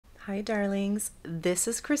Hi darlings, this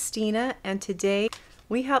is Christina and today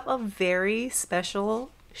we have a very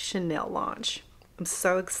special Chanel launch. I'm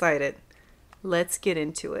so excited. Let's get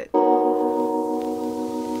into it.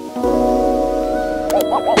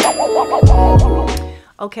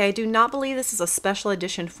 Okay, do not believe this is a special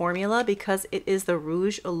edition formula because it is the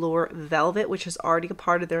Rouge Allure Velvet, which is already a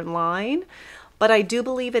part of their line. But I do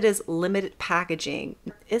believe it is limited packaging.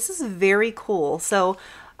 This is very cool. So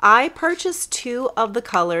I purchased two of the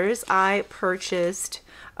colors. I purchased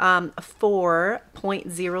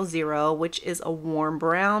 4.00, which is a warm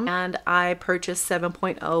brown, and I purchased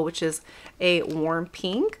 7.0, which is a warm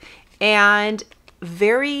pink. And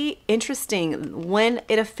very interesting, when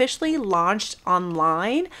it officially launched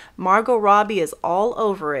online, Margot Robbie is all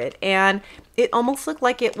over it, and it almost looked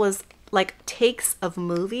like it was like takes of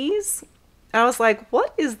movies. I was like,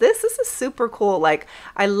 what is this? This is super cool. Like,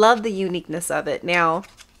 I love the uniqueness of it. Now,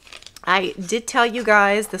 I did tell you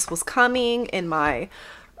guys this was coming in my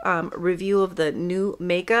review of the new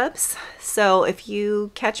makeups. So if you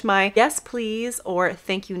catch my yes please or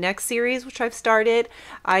thank you next series, which I've started,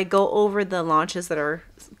 I go over the launches that are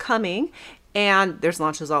coming, and there's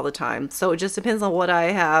launches all the time. So it just depends on what I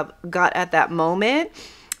have got at that moment.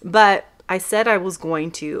 But I said I was going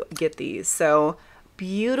to get these. So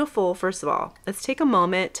beautiful. First of all, let's take a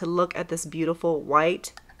moment to look at this beautiful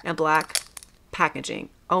white and black packaging.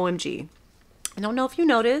 OMG. I don't know if you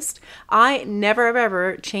noticed, I never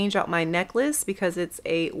ever change out my necklace because it's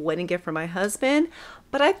a wedding gift for my husband.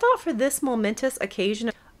 But I thought for this momentous occasion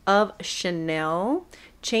of Chanel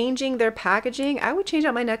changing their packaging, I would change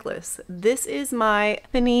out my necklace. This is my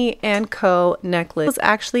Tiffany & Co. necklace. It was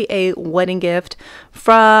actually a wedding gift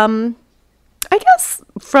from, I guess,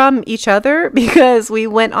 from each other, because we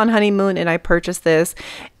went on honeymoon and I purchased this,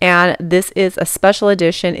 and this is a special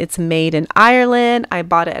edition. It's made in Ireland. I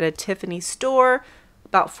bought it at a Tiffany store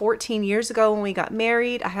about 14 years ago when we got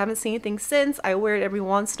married. I haven't seen anything since. I wear it every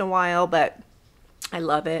once in a while, but I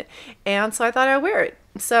love it, and so I thought I'd wear it.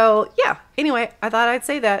 So yeah, anyway, I thought I'd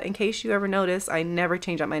say that in case you ever notice I never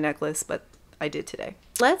change out my necklace, but I did today.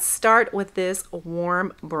 Let's start with this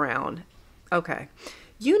warm brown. Okay.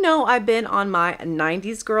 You know, I've been on my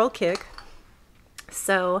 90s girl kick,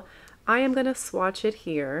 so I am going to swatch it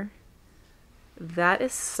here. That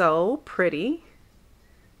is so pretty.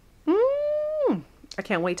 I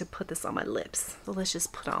can't wait to put this on my lips. So let's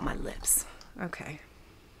just put it on my lips. Okay.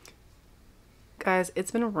 Guys,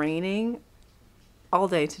 it's been raining all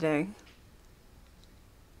day today.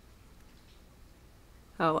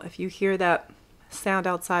 Oh, if you hear that sound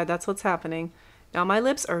outside, that's what's happening. Now my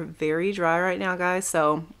lips are very dry right now, guys,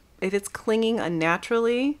 so if it's clinging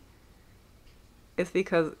unnaturally, it's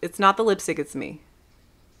because it's not the lipstick, it's me.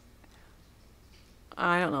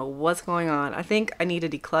 I don't know what's going on. I think I need to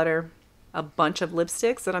declutter a bunch of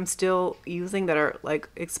lipsticks that I'm still using that are like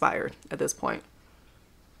expired at this point.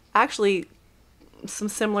 Actually, some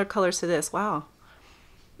similar colors to this. Wow.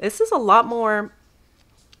 This is a lot more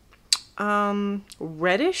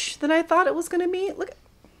reddish than I thought it was going to be. Look at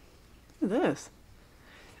this.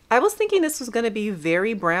 I was thinking this was going to be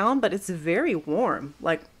very brown, but it's very warm.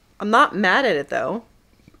 Like, I'm not mad at it though,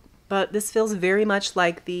 but this feels very much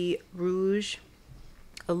like the Rouge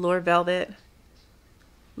Allure Velvet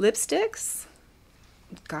lipsticks.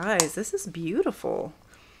 Guys, this is beautiful.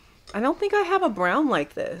 I don't think I have a brown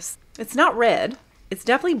like this. It's not red. It's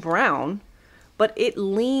definitely brown, but it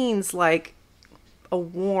leans like a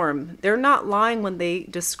warm. They're not lying when they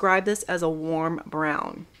describe this as a warm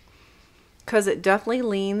brown, because it definitely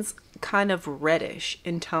leans kind of reddish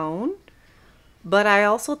in tone, but I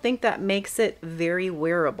also think that makes it very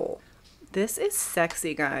wearable. This is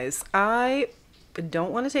sexy, guys. I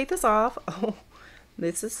don't want to take this off. Oh,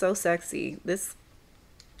 this is so sexy.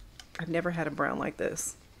 I've never had a brown like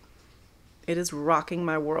this. It is rocking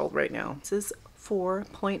my world right now. This is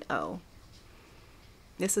 4.0.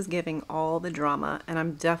 This is giving all the drama, and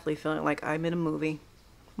I'm definitely feeling like I'm in a movie.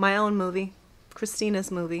 My own movie.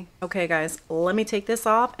 Christina's movie. Okay guys, let me take this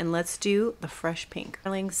off and let's do the fresh pink.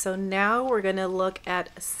 So now we're gonna look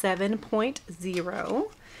at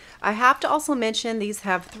 7.0. I have to also mention these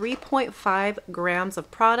have 3.5 grams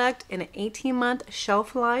of product and an 18-month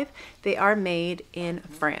shelf life. They are made in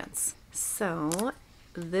France. So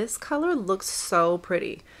this color looks so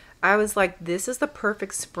pretty. I was like, this is the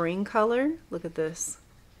perfect spring color. Look at this.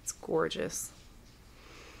 It's gorgeous.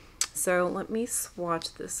 So let me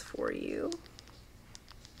swatch this for you.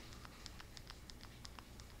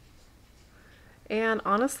 And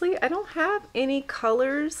honestly, I don't have any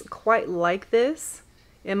colors quite like this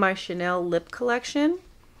in my Chanel lip collection.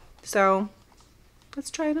 So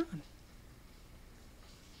let's try it on.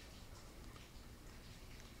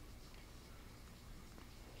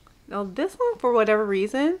 Now this one, for whatever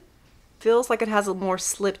reason, feels like it has a more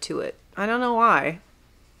slip to it. I don't know why.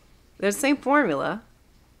 They're the same formula.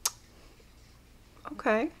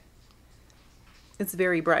 Okay. It's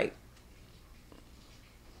very bright.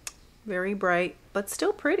 Very bright, but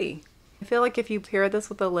still pretty. I feel like if you pair this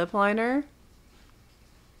with a lip liner,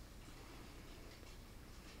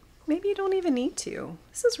 maybe you don't even need to.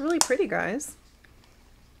 This is really pretty, guys.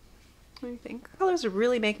 What do you think? Colors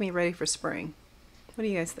really make me ready for spring. What do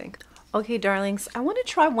you guys think? Okay, darlings, I want to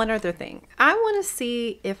try one other thing. I want to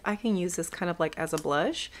see if I can use this kind of like as a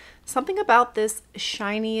blush. Something about this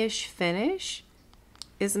shiny-ish finish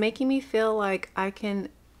is making me feel like I can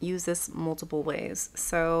use this multiple ways.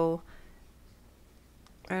 So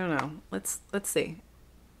I don't know. Let's see.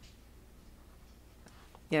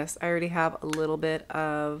 Yes, I already have a little bit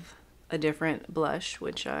of a different blush,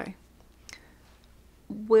 which I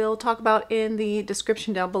will talk about in the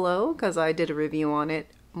description down below because I did a review on it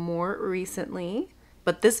more recently.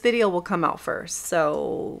 But this video will come out first.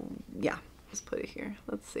 So yeah, let's put it here.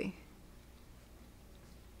 Let's see.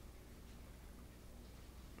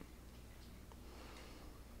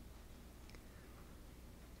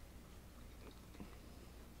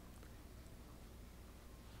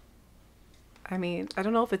 I mean, I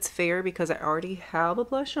don't know if it's fair because I already have a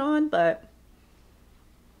blush on, but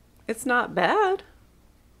it's not bad.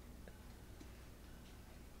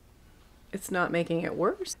 It's not making it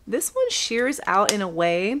worse. This one shears out in a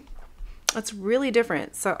way that's really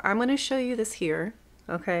different. So I'm going to show you this here,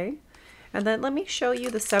 okay? And then let me show you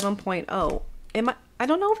the 7.0. I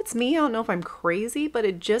don't know if it's me, I don't know if I'm crazy, but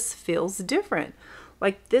it just feels different.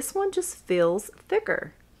 Like this one just feels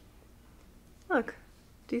thicker. Look.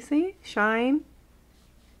 Do you see? Shine.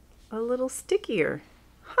 A little stickier.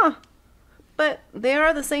 Huh. But they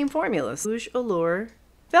are the same formulas. Rouge Allure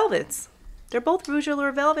Velvets. They're both Rouge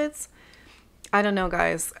Allure Velvets. I don't know,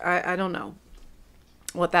 guys. I don't know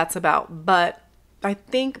what that's about. But I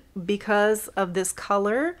think because of this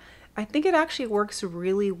color, I think it actually works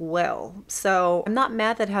really well. So I'm not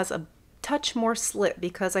mad that it has a touch more slip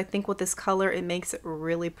because I think with this color it makes it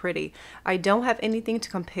really pretty. I don't have anything to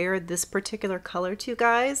compare this particular color to,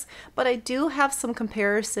 guys, but I do have some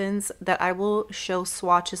comparisons that I will show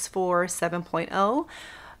swatches for 7.0.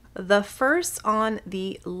 The first on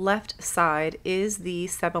the left side is the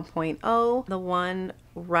 7.0. The one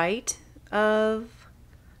right of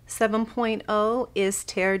 7.0 is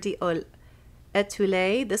Terre d'Etoulet.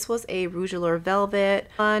 This was a Rouge Allure Velvet.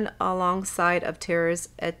 One alongside of Terre's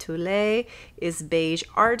Etoulet is Beige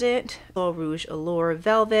Ardent, or Rouge Allure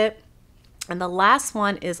Velvet. And the last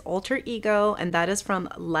one is Alter Ego, and that is from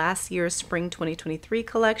last year's Spring 2023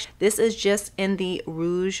 collection. This is just in the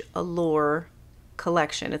Rouge Allure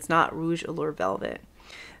collection. It's not Rouge Allure Velvet.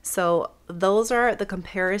 So those are the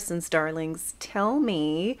comparisons, darlings. Tell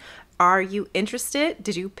me, are you interested?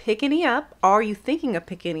 Did you pick any up? Are you thinking of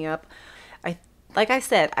picking any up? Like I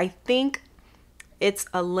said, I think it's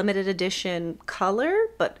a limited edition color,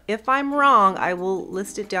 but if I'm wrong, I will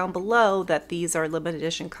list it down below that these are limited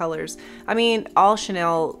edition colors. I mean, all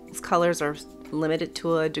Chanel's colors are limited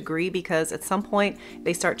to a degree because at some point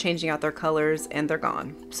they start changing out their colors and they're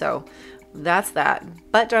gone. So that's that.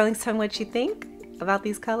 But darlings, tell me what you think about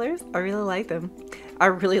these colors. I really like them. I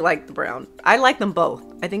really like the brown. I like them both.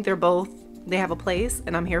 I think they have a place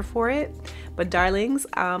and I'm here for it. But darlings,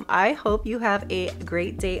 I hope you have a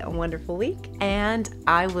great day, a wonderful week, and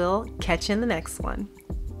I will catch you in the next one.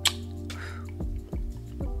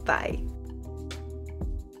 Bye.